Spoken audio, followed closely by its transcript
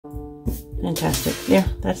Fantastic. Yeah,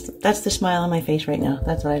 that's the smile on my face right now.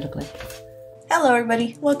 That's what I look like. Hello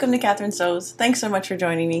everybody, welcome to Catherine Sews. Thanks so much for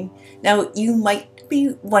joining me. Now you might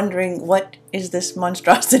be wondering, what is this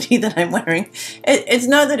monstrosity that I'm wearing? It's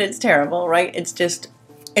not that it's terrible, right? It's just,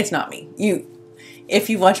 it's not me. If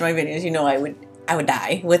you watch my videos, you know I would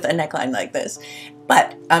die with a neckline like this.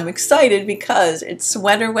 But I'm excited because it's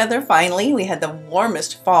sweater weather finally. We had the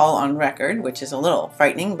warmest fall on record, which is a little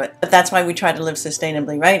frightening, but that's why we try to live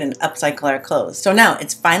sustainably, right? And upcycle our clothes. So now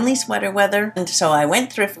it's finally sweater weather. And so I went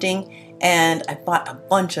thrifting and I bought a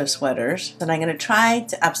bunch of sweaters that I'm going to try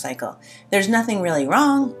to upcycle. There's nothing really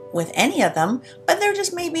wrong with any of them, but they're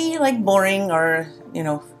just maybe like boring or, you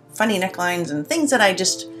know, funny necklines and things that I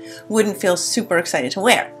just wouldn't feel super excited to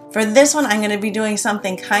wear. For this one, I'm going to be doing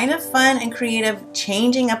something kind of fun and creative,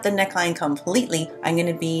 changing up the neckline completely. I'm going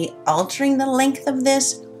to be altering the length of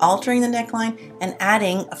this, altering the neckline, and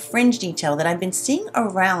adding a fringe detail that I've been seeing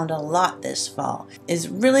around a lot this fall. It's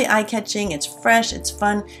really eye-catching, it's fresh, it's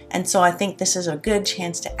fun, and so I think this is a good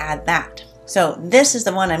chance to add that. So this is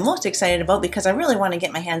the one I'm most excited about because I really want to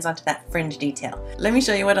get my hands onto that fringe detail. Let me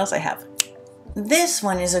show you what else I have. This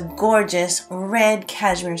one is a gorgeous red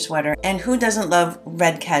cashmere sweater, and who doesn't love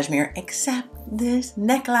red cashmere except this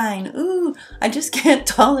neckline? Ooh, I just can't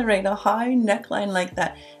tolerate a high neckline like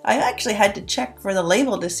that. I actually had to check for the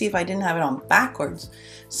label to see if I didn't have it on backwards.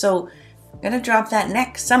 So I'm gonna drop that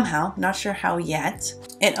neck somehow, not sure how yet.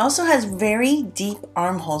 It also has very deep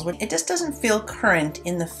armholes, but it just doesn't feel current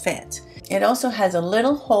in the fit. It also has a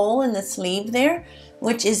little hole in the sleeve there,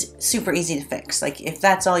 which is super easy to fix. Like if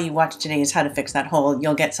that's all you watch today is how to fix that hole,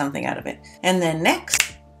 you'll get something out of it. And then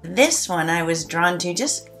next, this one I was drawn to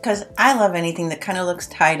just because I love anything that kind of looks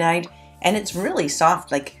tie-dyed, and it's really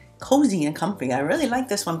soft, like cozy and comfy. I really like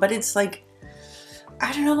this one, but it's like,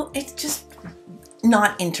 I don't know, it's just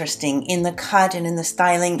not interesting in the cut and in the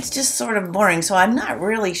styling. It's just sort of boring, so I'm not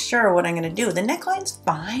really sure what I'm gonna do. The neckline's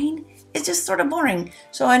fine, it's just sort of boring.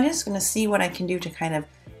 So I'm just gonna see what I can do to kind of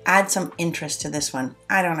add some interest to this one.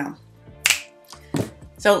 I don't know.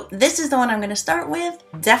 So this is the one I'm going to start with.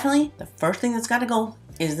 Definitely the first thing that's got to go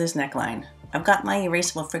is this neckline. I've got my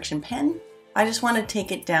erasable friction pen. I just want to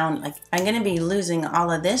take it down. Like I'm going to be losing all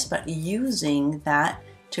of this, but using that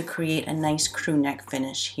to create a nice crew neck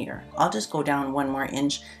finish here. I'll just go down 1 more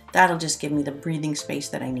inch. That'll just give me the breathing space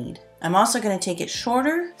that I need. I'm also going to take it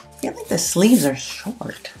shorter. I feel like the sleeves are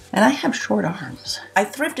short and I have short arms. I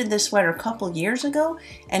thrifted this sweater a couple years ago,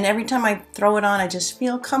 and every time I throw it on I just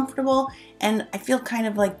feel comfortable and I feel kind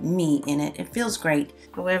of like me in it. It feels great.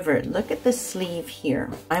 However, look at the sleeve here.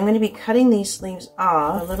 I'm going to be cutting these sleeves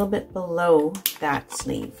off a little bit below that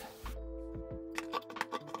sleeve.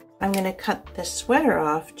 I'm going to cut the sweater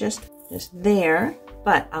off just there,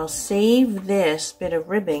 but I'll save this bit of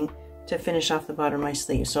ribbing to finish off the bottom of my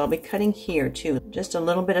sleeve. So I'll be cutting here too, just a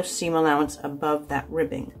little bit of seam allowance above that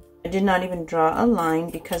ribbing. I did not even draw a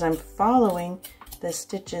line because I'm following the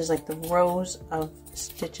stitches, like the rows of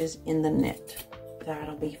stitches in the knit.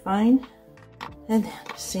 That'll be fine. And then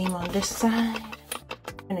same on this side.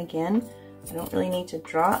 And again, I don't really need to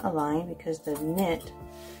draw a line because the knit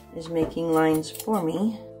is making lines for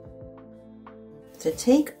me. To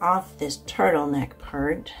take off this turtleneck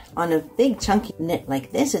part, on a big chunky knit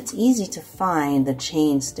like this, it's easy to find the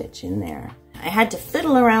chain stitch in there. I had to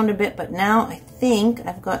fiddle around a bit, but now I think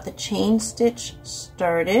I've got the chain stitch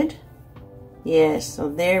started. Yes, so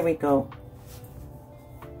there we go.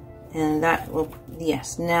 And that will,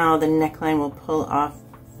 yes, now the neckline will pull off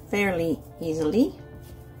fairly easily,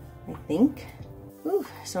 I think. Ooh,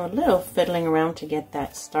 so a little fiddling around to get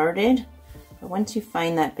that started. But once you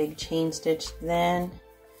find that big chain stitch, then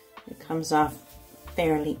it comes off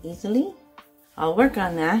fairly easily. I'll work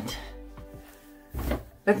on that.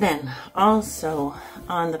 But then also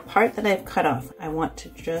on the part that I've cut off, I want to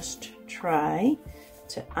just try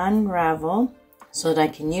to unravel so that I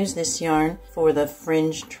can use this yarn for the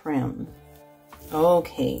fringe trim.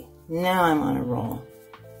 Okay, now I'm on a roll.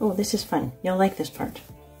 Oh, this is fun. You'll like this part.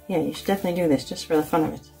 Yeah, you should definitely do this just for the fun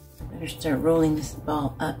of it. Better start rolling this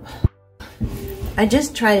ball up. I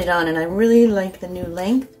just tried it on and I really like the new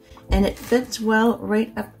length, and it fits well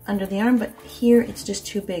right up under the arm, but here it's just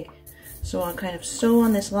too big. So I'll kind of sew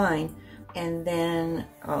on this line and then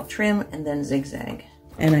I'll trim and then zigzag.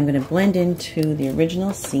 And I'm going to blend into the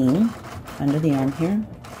original seam under the arm here.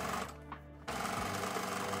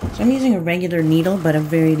 So I'm using a regular needle but a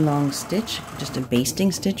very long stitch, just a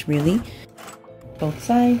basting stitch really. Both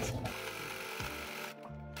sides.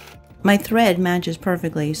 My thread matches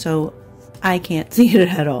perfectly, so I can't see it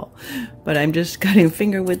at all, but I'm just cutting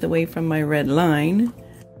finger width away from my red line.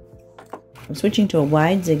 I'm switching to a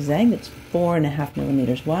wide zigzag that's 4.5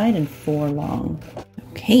 millimeters wide and 4 long.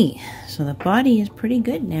 Okay, so the body is pretty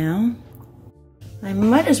good now. I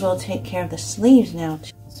might as well take care of the sleeves now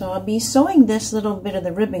too. So I'll be sewing this little bit of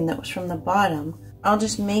the ribbing that was from the bottom. I'll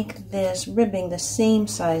just make this ribbing the same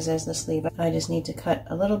size as the sleeve. I just need to cut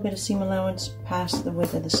a little bit of seam allowance past the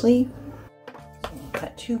width of the sleeve. So I'll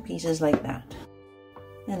cut 2 pieces like that.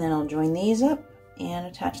 And then I'll join these up and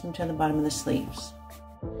attach them to the bottom of the sleeves.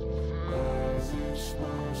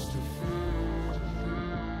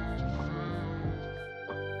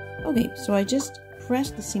 Okay, so I just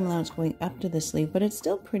pressed the seam allowance going up to the sleeve, but it's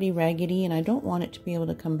still pretty raggedy and I don't want it to be able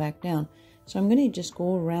to come back down. So I'm going to just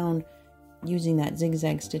go around using that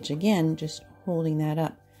zigzag stitch again, just holding that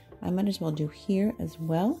up. I might as well do here as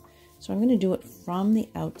well. So I'm going to do it from the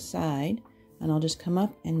outside, and I'll just come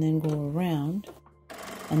up and then go around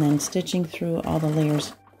and then stitching through all the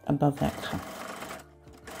layers above that cuff.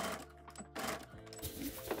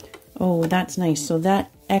 Oh, that's nice. So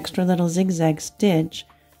that extra little zigzag stitch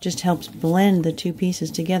just helps blend the 2 pieces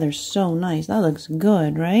together. So nice. That looks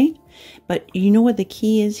good, right? But you know what the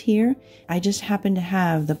key is here? I just happen to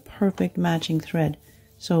have the perfect matching thread,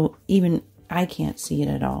 so even I can't see it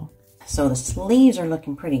at all. So the sleeves are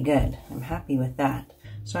looking pretty good. I'm happy with that.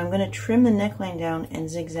 So I'm going to trim the neckline down and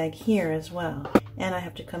zigzag here as well. And I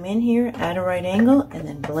have to come in here at a right angle and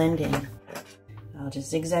then blend in. I'll just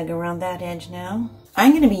zigzag around that edge now.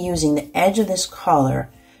 I'm going to be using the edge of this collar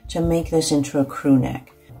to make this into a crew neck.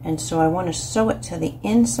 And so I want to sew it to the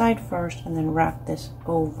inside first and then wrap this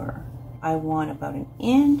over. I want about 1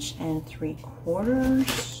 3/4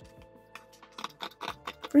 inches.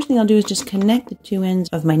 First thing I'll do is just connect the 2 ends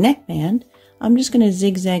of my neckband. I'm just going to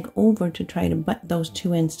zigzag over to try to butt those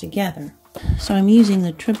 2 ends together. So I'm using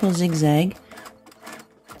the triple zigzag,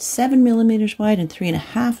 7 millimeters wide and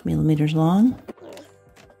 3.5 millimeters long.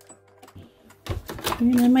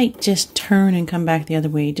 And I might just turn and come back the other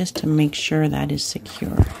way just to make sure that is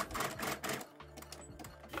secure.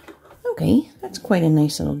 Okay, that's quite a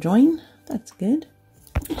nice little join. That's good.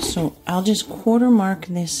 So I'll just quarter mark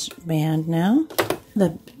this band now.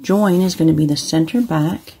 The join is going to be the center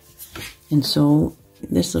back. And so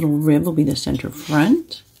this little rib will be the center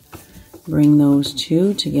front. Bring those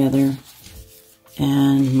 2 together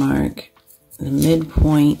and mark the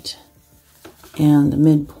midpoint and the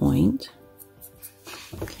midpoint.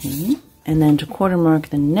 Okay, and then to quarter mark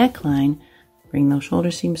the neckline, bring those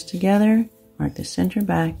shoulder seams together, mark the center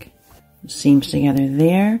back, seams together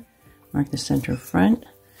there, mark the center front,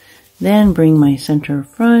 then bring my center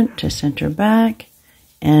front to center back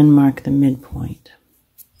and mark the midpoint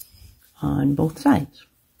on both sides.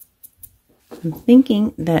 I'm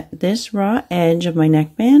thinking that this raw edge of my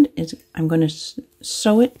neckband is, I'm going to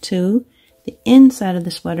sew it to the inside of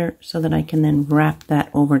the sweater so that I can then wrap that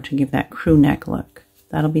over to give that crew neck look.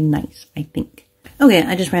 That'll be nice, I think. Okay,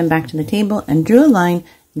 I just ran back to the table and drew a line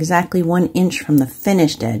exactly 1 inch from the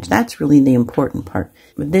finished edge. That's really the important part.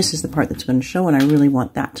 But this is the part that's going to show, and I really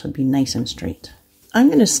want that to be nice and straight. I'm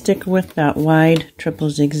going to stick with that wide triple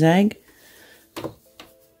zigzag.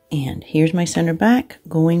 And here's my center back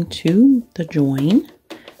going to the join,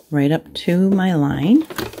 right up to my line.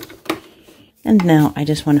 And now I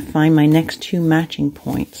just want to find my next 2 matching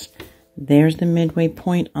points. There's the midway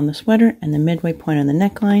point on the sweater and the midway point on the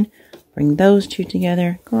neckline. Bring those 2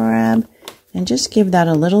 together, grab, and just give that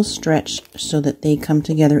a little stretch so that they come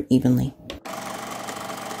together evenly.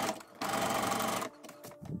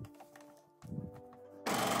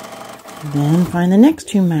 Then find the next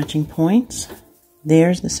 2 matching points.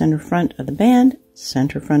 There's the center front of the band,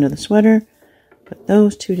 center front of the sweater. Put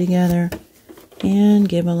those 2 together and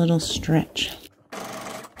give a little stretch.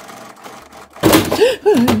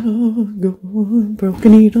 Go on,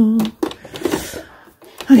 broken needle.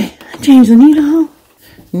 Okay, change the needle.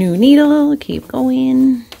 New needle, keep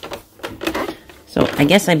going. So I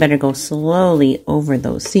guess I better go slowly over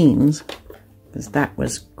those seams because that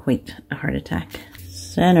was quite a heart attack.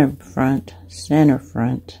 Center front,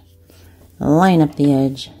 line up the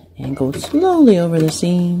edge and go slowly over the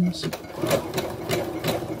seams.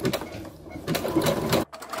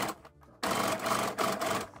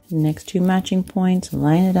 Next 2 matching points,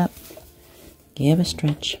 line it up, give a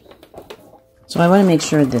stretch. So I want to make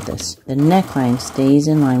sure that the neckline stays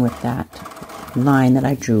in line with that line that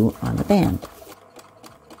I drew on the band.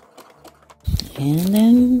 And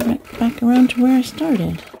then right back around to where I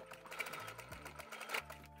started.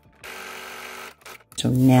 So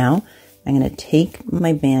now I'm going to take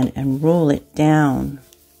my band and roll it down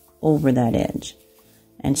over that edge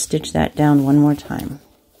and stitch that down 1 more time.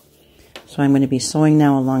 So I'm going to be sewing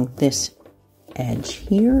now along this edge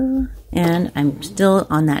here And I'm still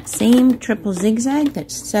on that same triple zigzag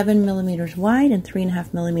that's 7 millimeters wide and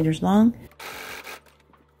 3.5 millimeters long.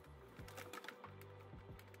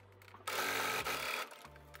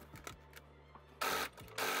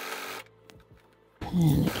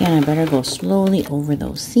 And again, I better go slowly over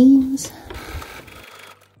those seams.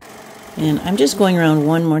 And I'm just going around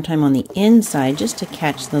one more time on the inside just to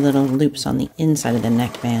catch the little loops on the inside of the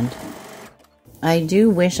neckband. I do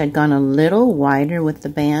wish I'd gone a little wider with the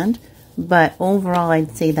band, but overall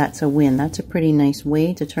I'd say that's a win. That's a pretty nice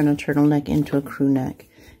way to turn a turtleneck into a crew neck,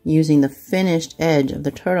 using the finished edge of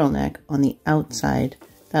the turtleneck on the outside.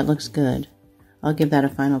 That looks good. I'll give that a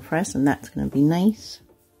final press, and that's going to be nice.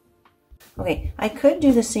 Okay, I could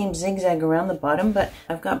do the same zigzag around the bottom, but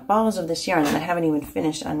I've got balls of this yarn and I haven't even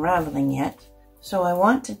finished unraveling yet. So I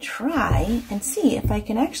want to try and see if I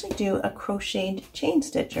can actually do a crocheted chain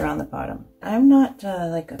stitch around the bottom. I'm not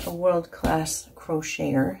like a world-class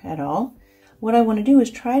crocheter at all. What I want to do is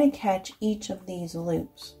try to catch each of these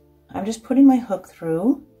loops. I'm just putting my hook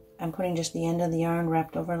through. I'm putting just the end of the yarn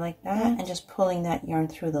wrapped over like that and just pulling that yarn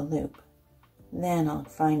through the loop. Then I'll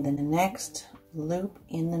find the next loop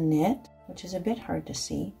in the knit, which is a bit hard to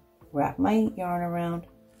see. Wrap my yarn around,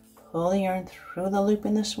 pull the yarn through the loop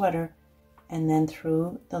in the sweater, and then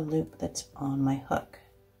through the loop that's on my hook.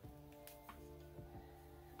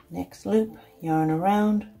 Next loop, yarn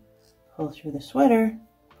around, pull through the sweater,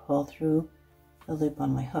 pull through the loop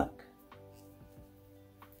on my hook.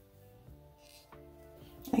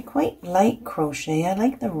 I quite like crochet. I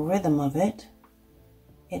like the rhythm of it.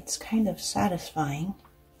 It's kind of satisfying,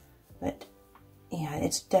 but yeah,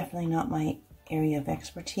 it's definitely not my area of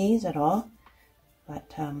expertise at all,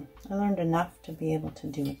 but I learned enough to be able to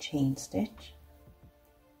do a chain stitch.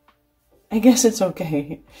 I guess it's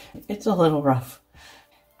okay. It's a little rough.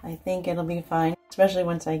 I think it'll be fine, especially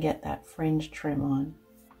once I get that fringe trim on.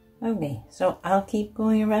 Okay, so I'll keep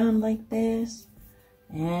going around like this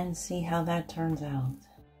and see how that turns out.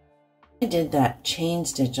 I did that chain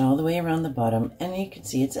stitch all the way around the bottom, and you can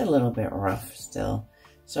see it's a little bit rough still.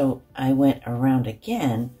 So I went around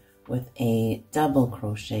again with a double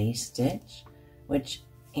crochet stitch, which,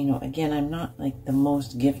 you know, again, I'm not like the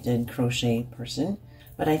most gifted crochet person,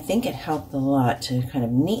 but I think it helped a lot to kind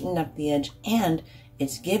of neaten up the edge, and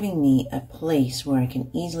it's giving me a place where I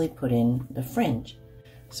can easily put in the fringe.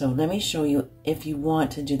 So let me show you if you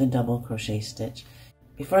want to do the double crochet stitch.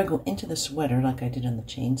 Before I go into the sweater like I did on the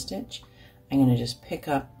chain stitch, I'm going to just pick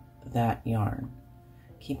up that yarn,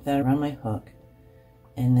 keep that around my hook,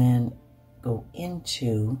 and then go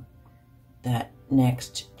into that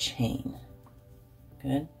next chain.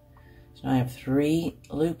 Good. So now I have 3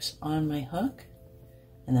 loops on my hook,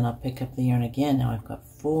 and then I'll pick up the yarn again. Now I've got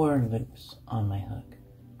 4 loops on my hook,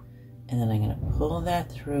 and then I'm going to pull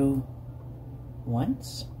that through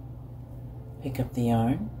once, pick up the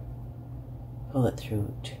yarn, pull it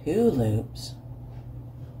through 2 loops,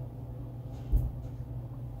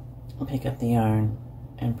 pick up the yarn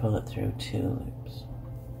and pull it through 2 loops.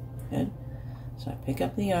 Good. So I pick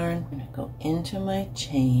up the yarn and I go into my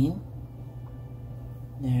chain.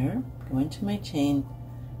 There, go into my chain,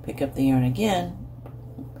 pick up the yarn again,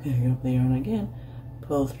 pick up the yarn again,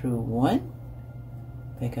 pull through 1,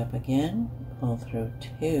 pick up again, pull through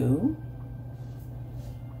 2,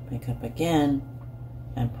 pick up again,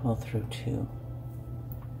 and pull through 2.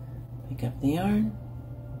 Pick up the yarn,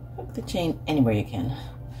 hook the chain anywhere you can,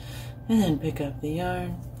 and then pick up the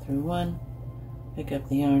yarn through 1, pick up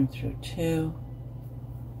the yarn through 2,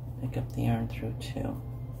 pick up the yarn through 2.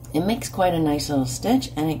 It makes quite a nice little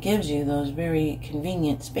stitch, and it gives you those very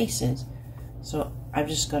convenient spaces. So I've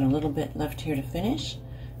just got a little bit left here to finish.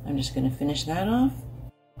 I'm just going to finish that off.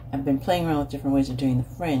 I've been playing around with different ways of doing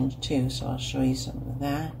the fringe too, so I'll show you some of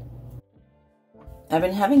that. I've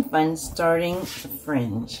been having fun starting the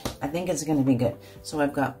fringe. I think it's going to be good. So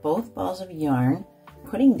I've got both balls of yarn,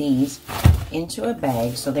 putting these into a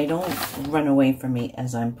bag so they don't run away from me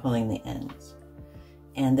as I'm pulling the ends.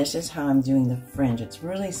 And this is how I'm doing the fringe. It's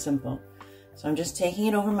really simple. So I'm just taking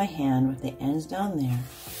it over my hand with the ends down there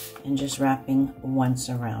and just wrapping once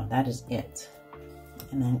around. That is it.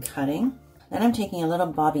 And then cutting. Then I'm taking a little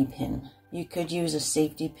bobby pin. You could use a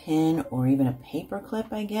safety pin or even a paper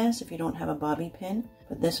clip, I guess, if you don't have a bobby pin.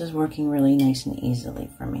 But this is working really nice and easily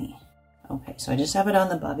for me. Okay, so I just have it on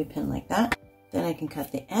the bobby pin like that. Then I can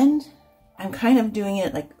cut the end. I'm kind of doing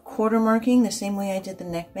it like quarter marking the same way I did the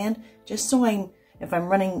neckband, just so if I'm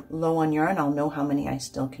running low on yarn, I'll know how many I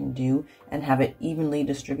still can do and have it evenly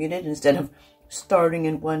distributed instead of starting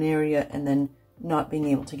in one area and then not being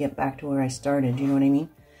able to get back to where I started. You know what I mean?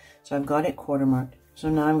 So I've got it quarter marked. So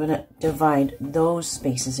now I'm going to divide those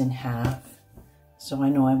spaces in half. So I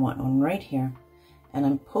know I want one right here. And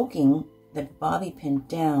I'm poking the bobby pin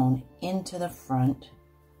down into the front.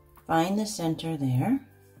 Find the center there.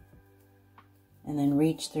 And then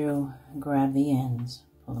reach through and grab the ends.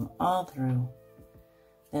 Pull them all through.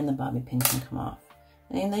 Then the bobby pin can come off.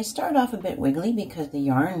 And they start off a bit wiggly because the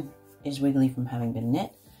yarn is wiggly from having been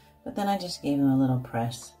knit. But then I just gave them a little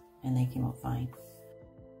press and they came out fine.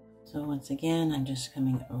 So once again, I'm just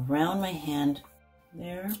coming around my hand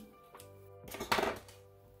there.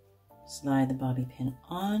 Slide the bobby pin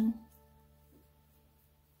on.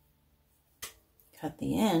 Cut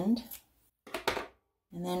the end.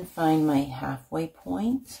 And then find my halfway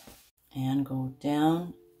point and go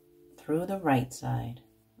down through the right side.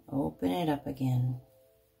 Open it up again.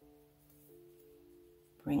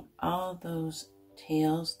 Bring all those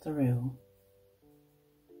tails through.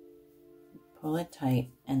 Pull it tight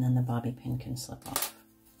and then the bobby pin can slip off.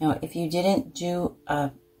 Now if you didn't do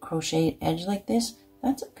a crochet edge like this,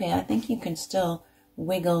 that's okay. I think you can still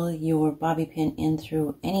wiggle your bobby pin in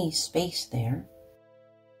through any space there.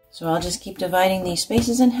 So I'll just keep dividing these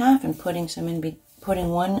spaces in half and putting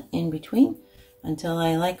one in between until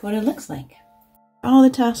I like what it looks like. All the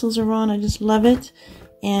tassels are on, I just love it.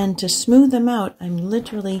 And to smooth them out, I'm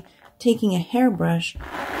literally taking a hairbrush,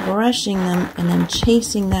 brushing them, and then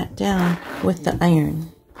chasing that down with the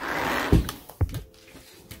iron.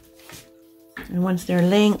 And once they're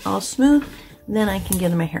laying all smooth, then I can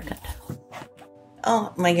give them a haircut.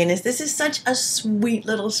 Oh my goodness, this is such a sweet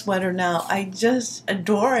little sweater now. I just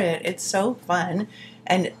adore it. It's so fun.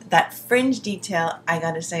 And that fringe detail, I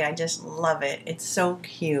gotta say, I just love it. It's so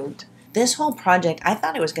cute. This whole project, I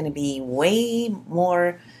thought it was gonna be way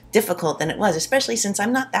more difficult than it was, especially since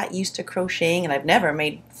I'm not that used to crocheting and I've never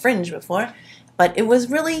made fringe before. But it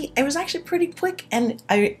was actually pretty quick and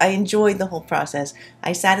I enjoyed the whole process.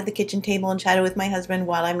 I sat at the kitchen table and chatted with my husband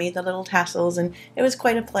while I made the little tassels and it was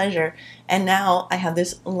quite a pleasure. And now I have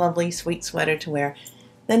this lovely sweet sweater to wear.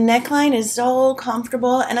 The neckline is so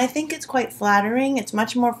comfortable and I think it's quite flattering. It's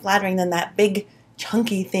much more flattering than that big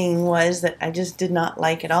chunky thing was that I just did not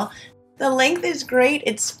like at all. The length is great.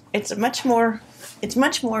 It's much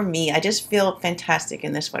more me. I just feel fantastic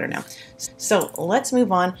in this sweater now. So let's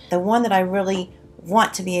move on. The one that I really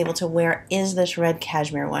want to be able to wear is this red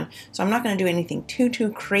cashmere one. So I'm not going to do anything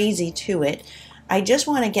too crazy to it. I just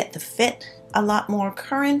want to get the fit a lot more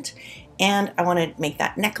current and I want to make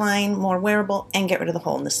that neckline more wearable and get rid of the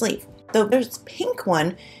hole in the sleeve. Though there's pink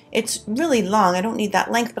one, it's really long. I don't need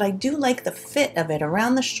that length, but I do like the fit of it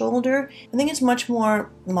around the shoulder. I think it's much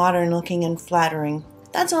more modern looking and flattering.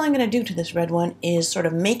 That's all I'm going to do to this red one is sort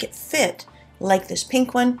of make it fit like this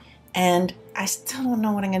pink one. And I still don't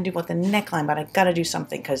know what I'm going to do about the neckline, but I've got to do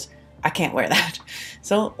something because I can't wear that.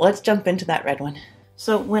 So let's jump into that red one.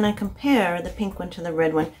 So when I compare the pink one to the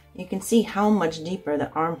red one, you can see how much deeper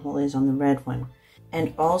the armhole is on the red one.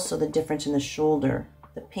 And also the difference in the shoulder.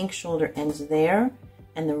 The pink shoulder ends there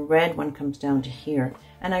and the red one comes down to here.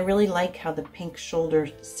 And I really like how the pink shoulder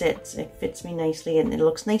sits. It fits me nicely and it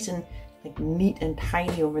looks nice and like neat and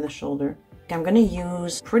tidy over the shoulder. I'm going to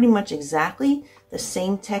use pretty much exactly the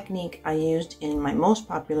same technique I used in my most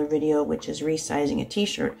popular video, which is resizing a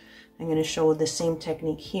t-shirt. I'm going to show the same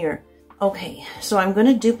technique here. Okay, so I'm going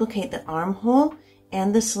to duplicate the armhole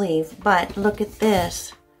and the sleeve, but look at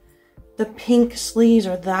this. The pink sleeves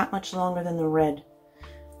are that much longer than the red.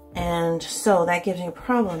 And so that gives me a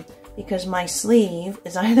problem because my sleeve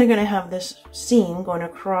is either going to have this seam going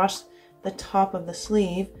across the top of the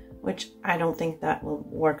sleeve, which I don't think that will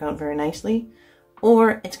work out very nicely,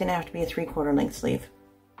 or it's going to have to be a 3/4 length sleeve.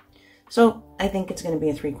 So I think it's going to be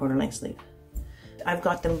a 3/4 length sleeve. I've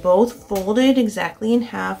got them both folded exactly in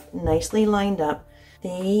half, nicely lined up.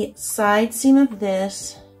 The side seam of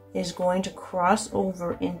this is going to cross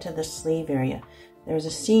over into the sleeve area. There's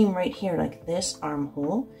a seam right here, like this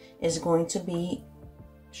armhole is going to be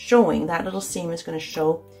showing, that little seam is going to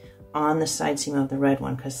show on the side seam of the red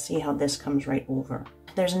one, because see how this comes right over.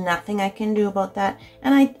 There's nothing I can do about that,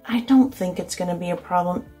 and I don't think it's going to be a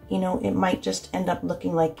problem. You know, it might just end up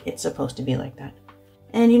looking like it's supposed to be like that.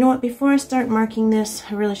 And you know what, before I start marking this,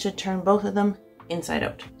 I really should turn both of them inside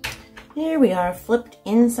out. There we are, flipped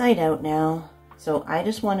inside out now. So I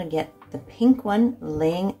just want to get the pink one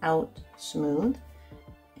laying out smooth,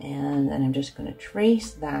 and then I'm just going to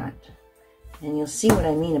trace that. And you'll see what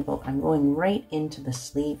I mean about I'm going right into the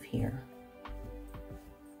sleeve here.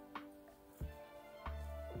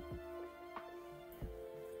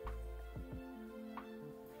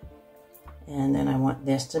 And then I want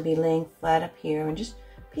this to be laying flat up here and just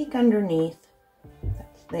peek underneath.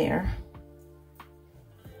 That's there.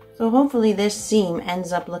 So hopefully this seam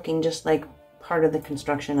ends up looking just like part of the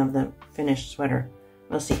construction of the finished sweater.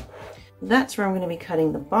 We'll see. That's where I'm going to be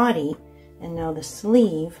cutting the body. And now the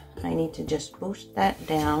sleeve, I need to just boost that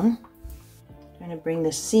down. I'm trying to bring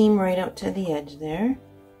the seam right out to the edge there.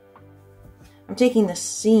 I'm taking the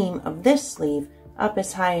seam of this sleeve up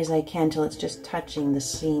as high as I can till it's just touching the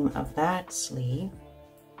seam of that sleeve.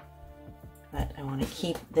 But I want to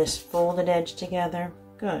keep this folded edge together.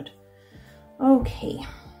 Good. Okay.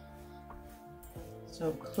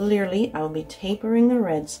 So clearly I'll be tapering the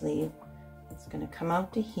red sleeve. It's going to come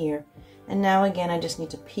out to here. And now again, I just need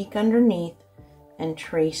to peek underneath and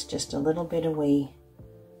trace just a little bit away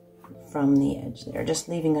from the edge there, just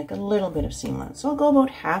leaving like a little bit of seam allowance. So I'll go about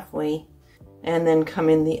halfway and then come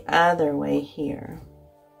in the other way here.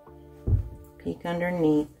 Peek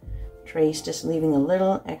underneath, trace, just leaving a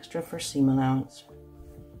little extra for seam allowance.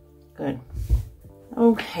 Good.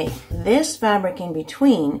 Okay, this fabric in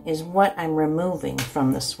between is what I'm removing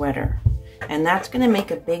from the sweater. And that's going to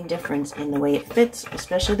make a big difference in the way it fits,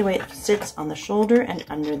 especially the way it sits on the shoulder and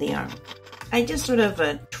under the arm. I just sort of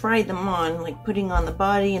tried them on, like putting on the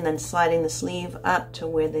body and then sliding the sleeve up to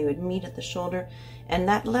where they would meet at the shoulder. And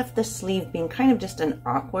that left the sleeve being kind of just an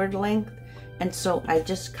awkward length. And so I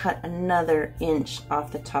just cut another inch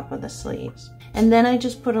off the top of the sleeves. And then I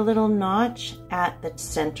just put a little notch at the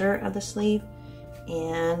center of the sleeve.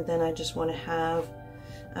 And then I just want to have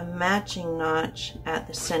a matching notch at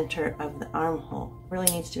the center of the armhole. Really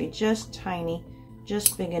needs to be just tiny,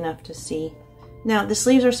 just big enough to see. Now the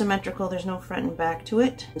sleeves are symmetrical, there's no front and back to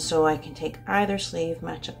it, so I can take either sleeve,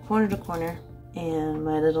 match up corner to corner, and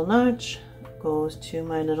my little notch goes to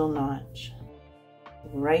my little notch.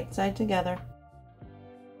 Right side together.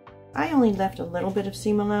 I only left a little bit of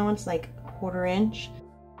seam allowance, like a 1/4 inch.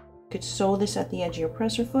 You could sew this at the edge of your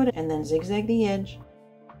presser foot and then zigzag the edge,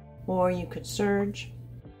 or you could serge.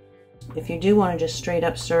 If you do want to just straight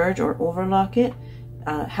up serge or overlock it,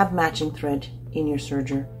 have matching thread in your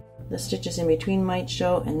serger. The stitches in between might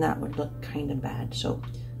show, and that would look kind of bad. So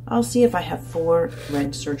I'll see if I have 4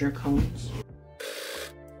 red serger cones.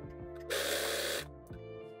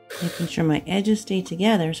 Making sure my edges stay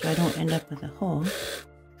together so I don't end up with a hole.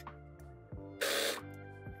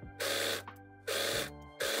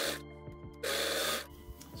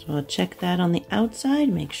 So I'll check that on the outside,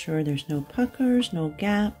 make sure there's no puckers, no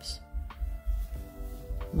gaps.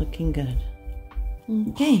 Looking good.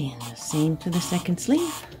 Okay, and the same to the second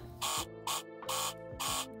sleeve.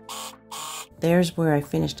 There's where I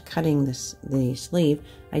finished cutting the sleeve.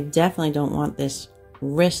 I definitely don't want this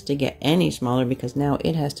wrist to get any smaller because now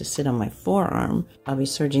it has to sit on my forearm. I'll be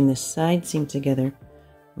serging this side seam together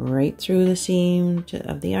right through the seam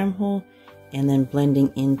of the armhole and then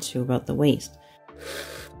blending into about the waist.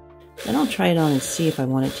 Then I'll try it on and see if I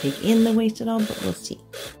want to take in the waist at all, but we'll see.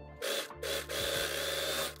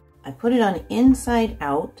 I put it on inside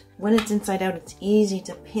out. When it's inside out, it's easy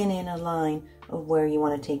to pin in a line of where you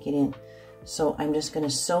want to take it in. So I'm just going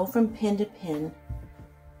to sew from pin to pin,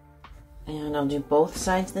 and I'll do both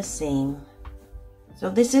sides the same. So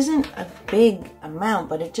this isn't a big amount,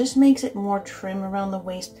 but it just makes it more trim around the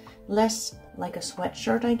waist, less like a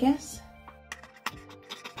sweatshirt, I guess.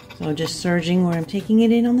 So just serging where I'm taking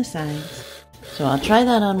it in on the sides. So I'll try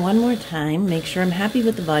that on one more time, make sure I'm happy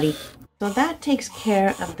with the body. So that takes care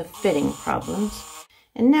of the fitting problems.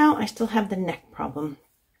 And now I still have the neck problem.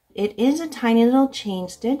 It is a tiny little chain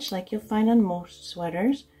stitch like you'll find on most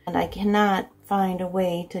sweaters. And I cannot find a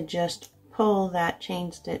way to just pull that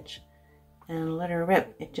chain stitch and let her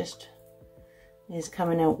rip. It just is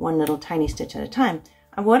coming out one little tiny stitch at a time.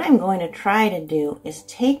 What I'm going to try to do is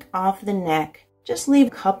take off the neck, just leave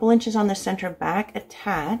a couple inches on the center back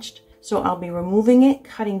attached. So I'll be removing it,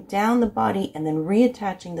 cutting down the body, and then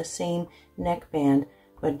reattaching the same neckband,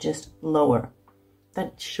 but just lower.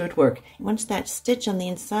 That should work. Once that stitch on the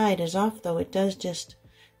inside is off though, it does just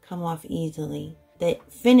come off easily. The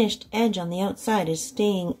finished edge on the outside is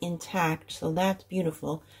staying intact, so that's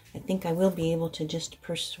beautiful. I think I will be able to just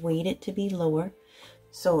persuade it to be lower.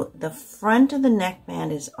 So the front of the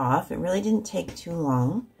neckband is off. It really didn't take too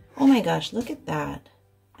long. Oh my gosh, look at that.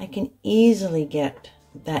 I can easily get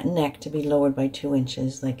that neck to be lowered by 2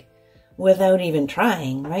 inches, like without even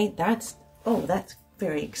trying, right? That's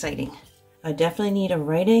very exciting. I definitely need a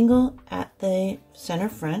right angle at the center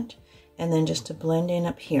front and then just to blend in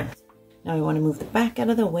up here. Now I want to move the back out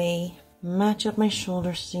of the way, match up my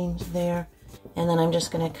shoulder seams there, and then I'm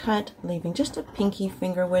just going to cut, leaving just a pinky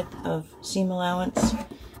finger width of seam allowance.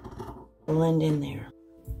 Blend in there.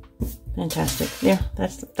 Fantastic. There,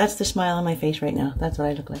 that's the smile on my face right now. That's what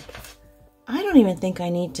I look like. I don't even think I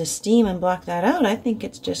need to steam and block that out. I think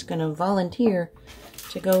it's just going to volunteer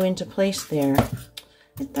to go into place there.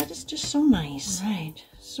 That is just so nice. All right,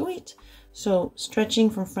 sweet. So stretching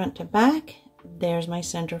from front to back, there's my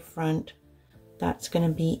center front. That's gonna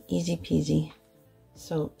be easy peasy.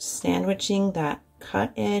 So sandwiching that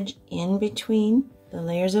cut edge in between the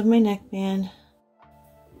layers of my neckband.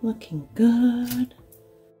 Looking good.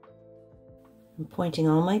 I'm pointing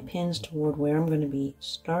all my pins toward where I'm going to be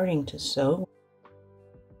starting to sew.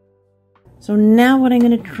 So now what I'm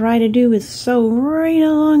going to try to do is sew right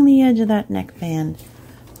along the edge of that neckband.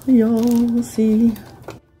 You'll see.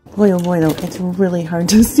 Boy, oh boy, though, it's really hard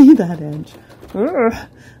to see that edge. Ugh.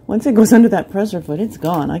 Once it goes under that presser foot, it's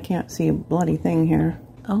gone. I can't see a bloody thing here.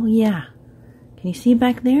 Oh yeah. Can you see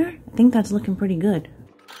back there? I think that's looking pretty good.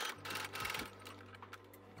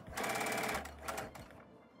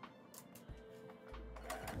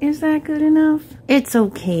 Is that good enough? It's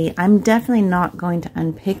okay. I'm definitely not going to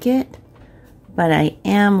unpick it, but I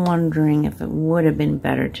am wondering if it would have been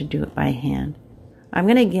better to do it by hand. I'm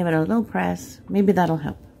going to give it a little press. Maybe that'll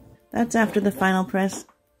help. That's after the final press.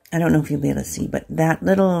 I don't know if you'll be able to see, but that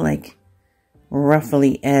little like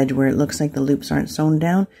ruffly edge where it looks like the loops aren't sewn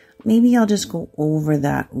down, maybe I'll just go over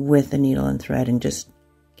that with the needle and thread and just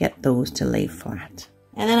get those to lay flat.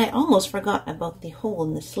 And then I almost forgot about the hole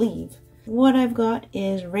in the sleeve. What I've got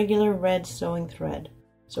is regular red sewing thread.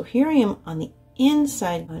 So here I am on the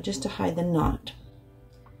inside just to hide the knot.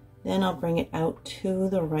 Then I'll bring it out to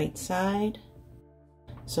the right side.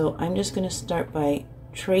 So I'm just going to start by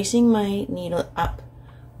tracing my needle up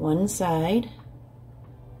one side.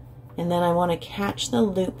 And then I want to catch the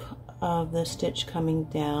loop of the stitch coming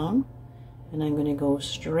down. And I'm going to go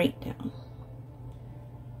straight down.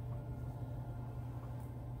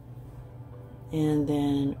 And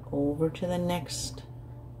then over to the next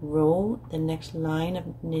row, the next line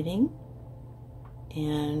of knitting,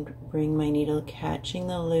 and bring my needle catching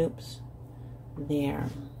the loops there.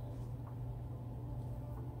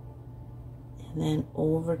 And then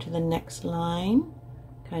over to the next line,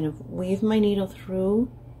 kind of weave my needle through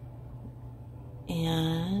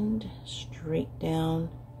and straight down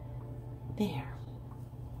there.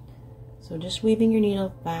 So just weaving your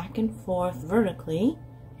needle back and forth vertically.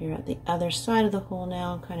 You're at the other side of the hole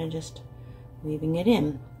now, kind of just weaving it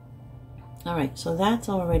in. All right, so that's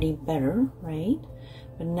already better, right?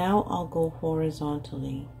 But now I'll go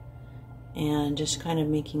horizontally and just kind of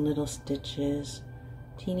making little stitches,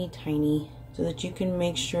 teeny tiny, so that you can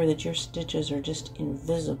make sure that your stitches are just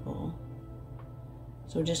invisible.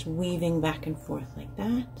 So just weaving back and forth like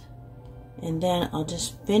that. And then I'll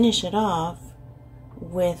just finish it off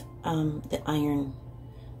with the iron.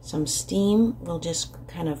 Some steam will just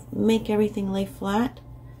kind of make everything lay flat.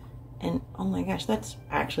 And oh my gosh, that's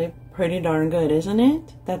actually pretty darn good, isn't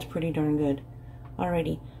it? That's pretty darn good.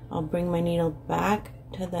 Alrighty, I'll bring my needle back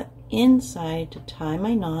to the inside to tie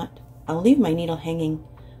my knot. I'll leave my needle hanging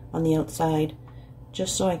on the outside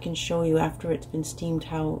just so I can show you after it's been steamed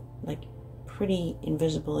how like pretty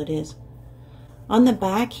invisible it is. On the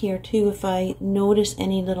back here too, if I notice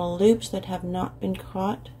any little loops that have not been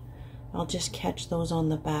caught, I'll just catch those on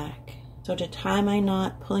the back. So to tie my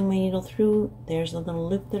knot, pulling my needle through, there's the little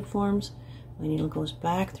loop that forms. My needle goes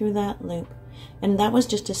back through that loop. And that was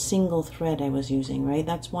just a single thread I was using, right?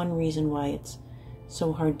 That's one reason why it's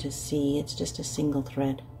so hard to see. It's just a single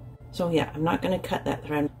thread. So yeah, I'm not going to cut that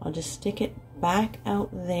thread. I'll just stick it back out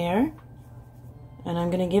there. And I'm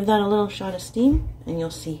going to give that a little shot of steam and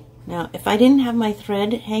you'll see. Now, if I didn't have my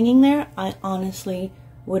thread hanging there, I honestly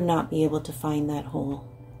would not be able to find that hole.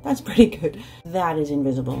 That's pretty good. That is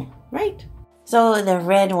invisible, right? So the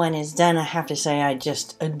red one is done. I have to say, I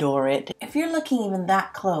just adore it. If you're looking even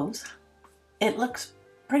that close, it looks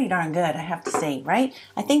pretty darn good, I have to say, right?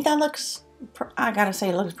 I think that looks, I gotta say,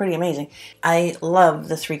 it looks pretty amazing. I love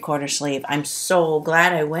the 3/4 sleeve. I'm so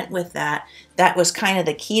glad I went with that. That was kind of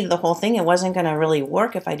the key to the whole thing. It wasn't gonna really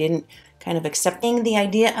work if I didn't kind of accepting the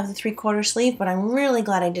idea of the 3/4 sleeve, but I'm really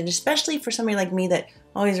glad I did, especially for somebody like me that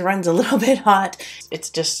always runs a little bit hot. It's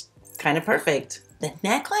just kind of perfect. The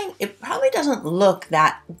neckline, it probably doesn't look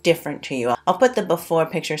that different to you. I'll put the before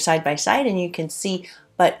picture side by side and you can see,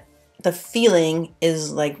 but the feeling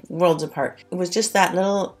is like worlds apart. It was just that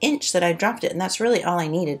little inch that I dropped it, and that's really all I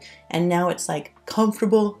needed. And now it's like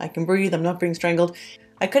comfortable, I can breathe, I'm not being strangled.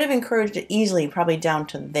 I could have encouraged it easily, probably down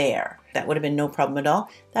to there. That would have been no problem at all.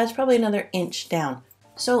 That's probably another inch down.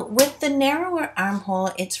 So with the narrower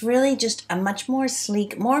armhole, it's really just a much more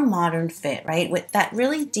sleek, more modern fit, right? With that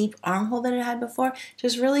really deep armhole that it had before,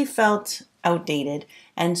 just really felt outdated.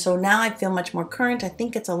 And so now I feel much more current. I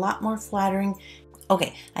think it's a lot more flattering.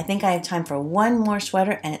 Okay, I think I have time for one more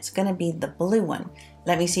sweater, and it's gonna be the blue one.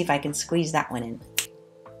 Let me see if I can squeeze that one in.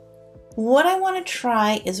 What I want to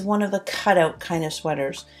try is one of the cutout kind of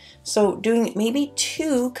sweaters. So doing maybe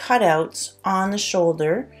 2 cutouts on the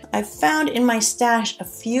shoulder. I've found in my stash a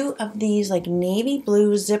few of these like navy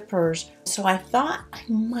blue zippers. So I thought I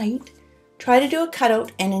might try to do a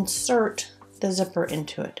cutout and insert the zipper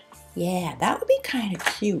into it. Yeah, that would be kind of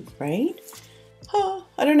cute, right? Oh,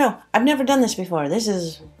 I don't know. I've never done this before. This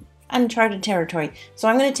is uncharted territory. So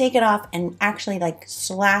I'm going to take it off and actually like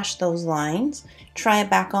slash those lines, try it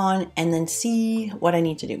back on, and then see what I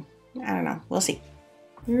need to do. I don't know. We'll see.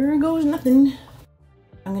 Here goes nothing.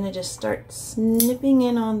 I'm going to just start snipping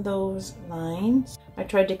in on those lines. I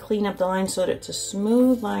tried to clean up the line so that it's a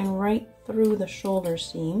smooth line right through the shoulder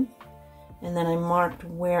seam. And then I marked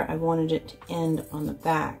where I wanted it to end on the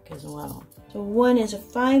back as well. So one is a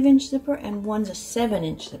 5-inch zipper and one's a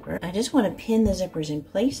 7-inch zipper. I just want to pin the zippers in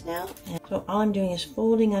place now. And so all I'm doing is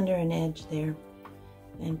folding under an edge there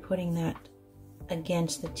and putting that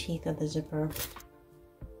against the teeth of the zipper.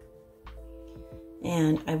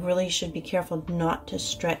 And I really should be careful not to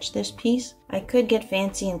stretch this piece. I could get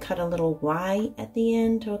fancy and cut a little Y at the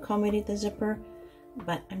end to accommodate the zipper,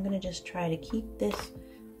 but I'm going to just try to keep this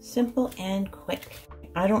simple and quick.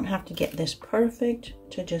 I don't have to get this perfect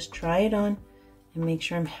to just try it on and make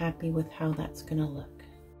sure I'm happy with how that's going to look.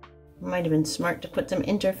 Might have been smart to put some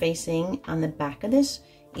interfacing on the back of this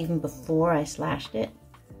even before I slashed it.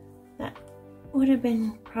 That would have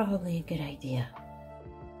been probably a good idea.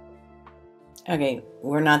 Okay,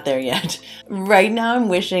 we're not there yet. Right now I'm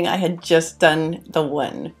wishing I had just done the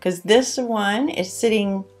one, because this one is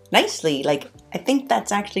sitting nicely. Like, I think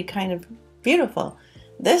that's actually kind of beautiful.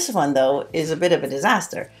 This one though is a bit of a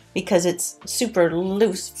disaster because it's super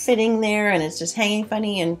loose fitting there and it's just hanging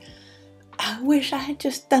funny, and I wish I had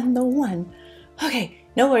just done the one. Okay,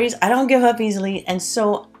 no worries, I don't give up easily, and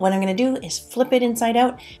so what I'm gonna do is flip it inside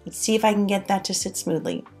out and see if I can get that to sit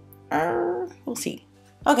smoothly. We'll see.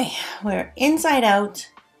 Okay, we're inside out,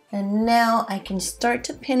 and now I can start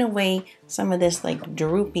to pin away some of this like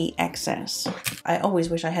droopy excess. I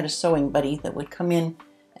always wish I had a sewing buddy that would come in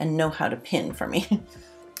and know how to pin for me.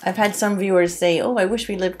 I've had some viewers say, oh, I wish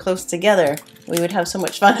we lived close together. We would have so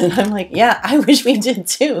much fun. And I'm like, yeah, I wish we did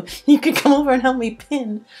too. You could come over and help me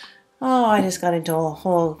pin. Oh, I just got into a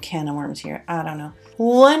whole can of worms here. I don't know.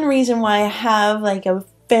 One reason why I have like a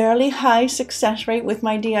fairly high success rate with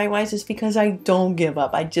my DIYs is because I don't give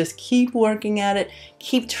up. I just keep working at it,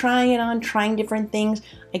 keep trying it on, trying different things.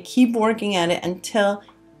 I keep working at it until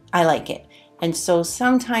I like it. And so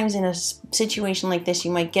sometimes in a situation like this,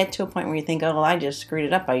 you might get to a point where you think, oh, well, I just screwed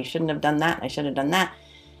it up. I shouldn't have done that. I should have done that.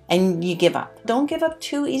 And you give up. Don't give up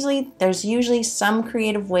too easily. There's usually some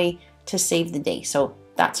creative way to save the day. So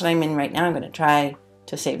that's what I'm in right now. I'm going to try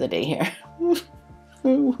to save the day here.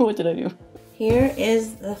 What did I do? Here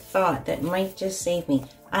is the thought that might just save me.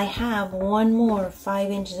 I have one more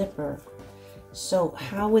 5-inch zipper. So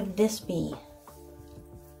how would this be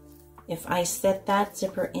if I set that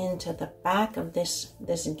zipper into the back of this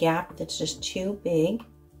gap that's just too big,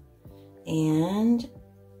 and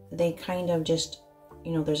they kind of just,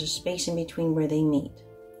 you know, there's a space in between where they meet.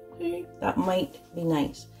 That might be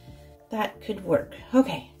nice. That could work.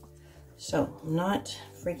 Okay, so I'm not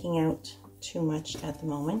freaking out too much at the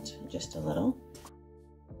moment, just a little.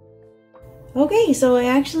 Okay, so I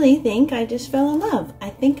actually think I just fell in love. I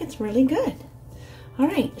think it's really good. All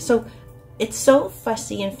right, so it's so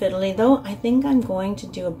fussy and fiddly though. I think I'm going to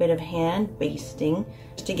do a bit of hand basting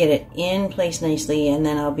to get it in place nicely, and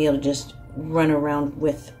then I'll be able to just run around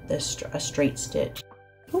with a straight stitch.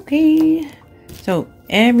 Okay, so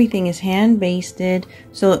everything is hand basted,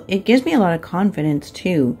 so it gives me a lot of confidence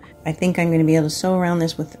too. I think I'm going to be able to sew around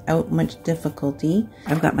this without much difficulty.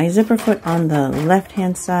 I've got my zipper foot on the left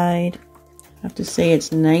hand side. I have to say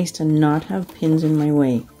it's nice to not have pins in my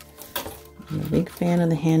way. I'm a big fan of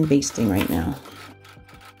the hand basting right now.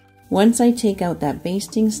 Once I take out that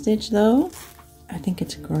basting stitch though, I think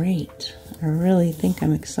it's great. I really think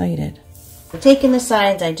I'm excited. Taking the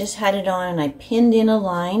sides, I just had it on and I pinned in a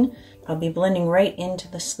line. I'll be blending right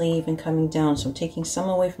into the sleeve and coming down. So I'm taking some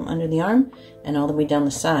away from under the arm and all the way down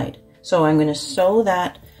the side. So I'm going to sew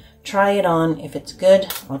that, try it on. If it's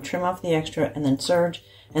good, I'll trim off the extra and then serge,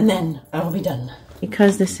 and then I'll be done.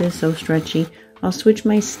 Because this is so stretchy, I'll switch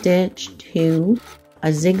my stitch to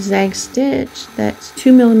a zigzag stitch that's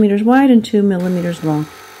 2 millimeters wide and 2 millimeters long.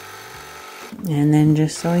 And then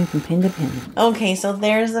just sewing from pin to pin. Okay, so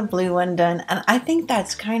there's the blue one done, and I think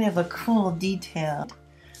that's kind of a cool detail.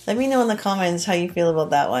 Let me know in the comments how you feel about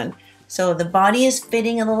that one. So the body is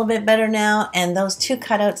fitting a little bit better now, and those 2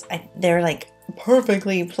 cutouts, they're like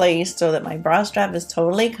perfectly placed so that my bra strap is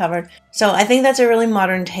totally covered. So I think that's a really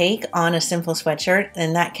modern take on a simple sweatshirt,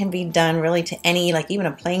 and that can be done really to any, like even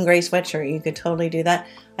a plain gray sweatshirt, you could totally do that.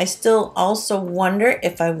 I still also wonder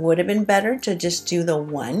if I would have been better to just do the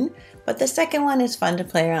one, but the second one is fun to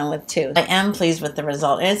play around with too. I am pleased with the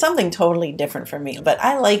result, and it's something totally different for me, but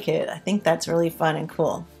I like it. I think that's really fun and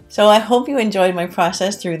cool. So I hope you enjoyed my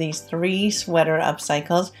process through these 3 sweater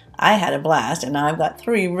upcycles. I had a blast, and now I've got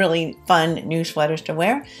 3 really fun new sweaters to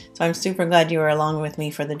wear. So I'm super glad you were along with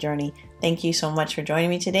me for the journey. Thank you so much for joining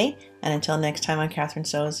me today. And until next time on Catherine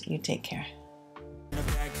Sews, you take care.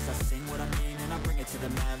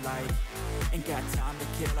 Ain't got time to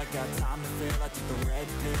kill, I got time to feel. I took the red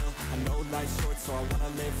pill. I know life's short, so I wanna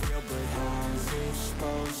live real, but how's it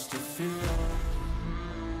supposed to feel?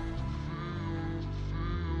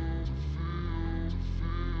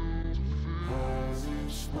 How's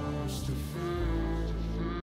it supposed to feel?